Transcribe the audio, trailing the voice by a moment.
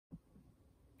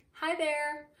Hi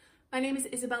there! My name is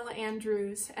Isabella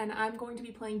Andrews, and I'm going to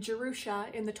be playing Jerusha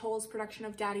in the Tolls production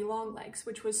of Daddy Longlegs,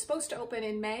 which was supposed to open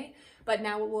in May, but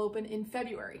now it will open in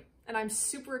February. And I'm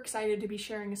super excited to be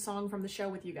sharing a song from the show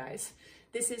with you guys.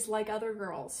 This is Like Other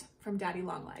Girls from Daddy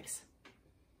Longlegs.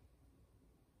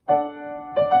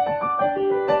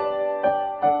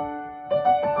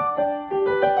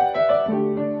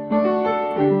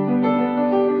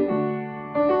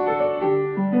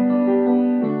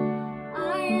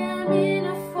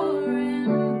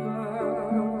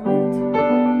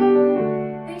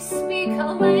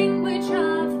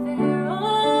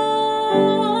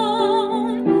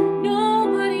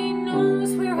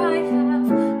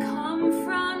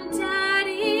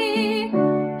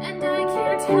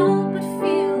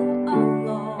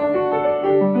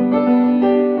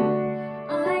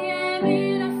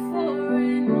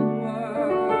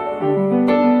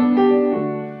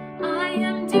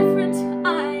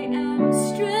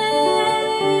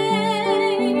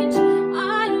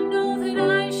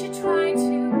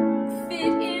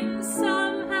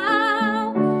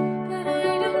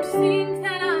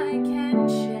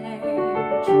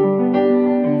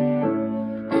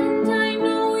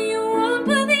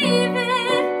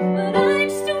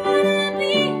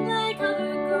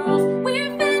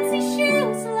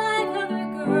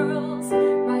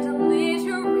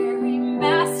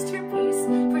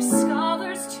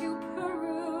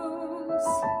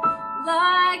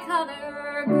 Like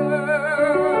other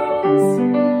girls.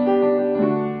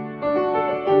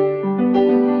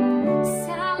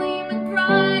 Sally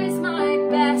McBride is my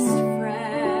best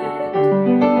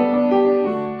friend.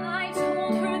 I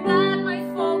told her that my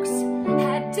folks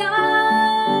had died,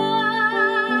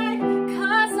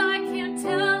 'cause I can't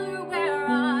tell her where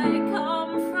I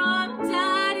come from,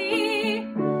 Daddy.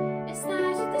 Is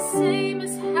that the same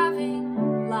as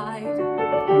having lied?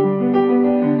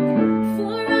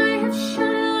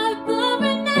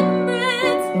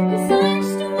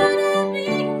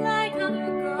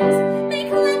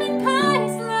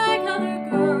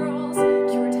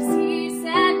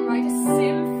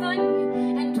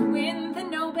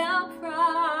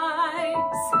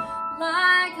 Like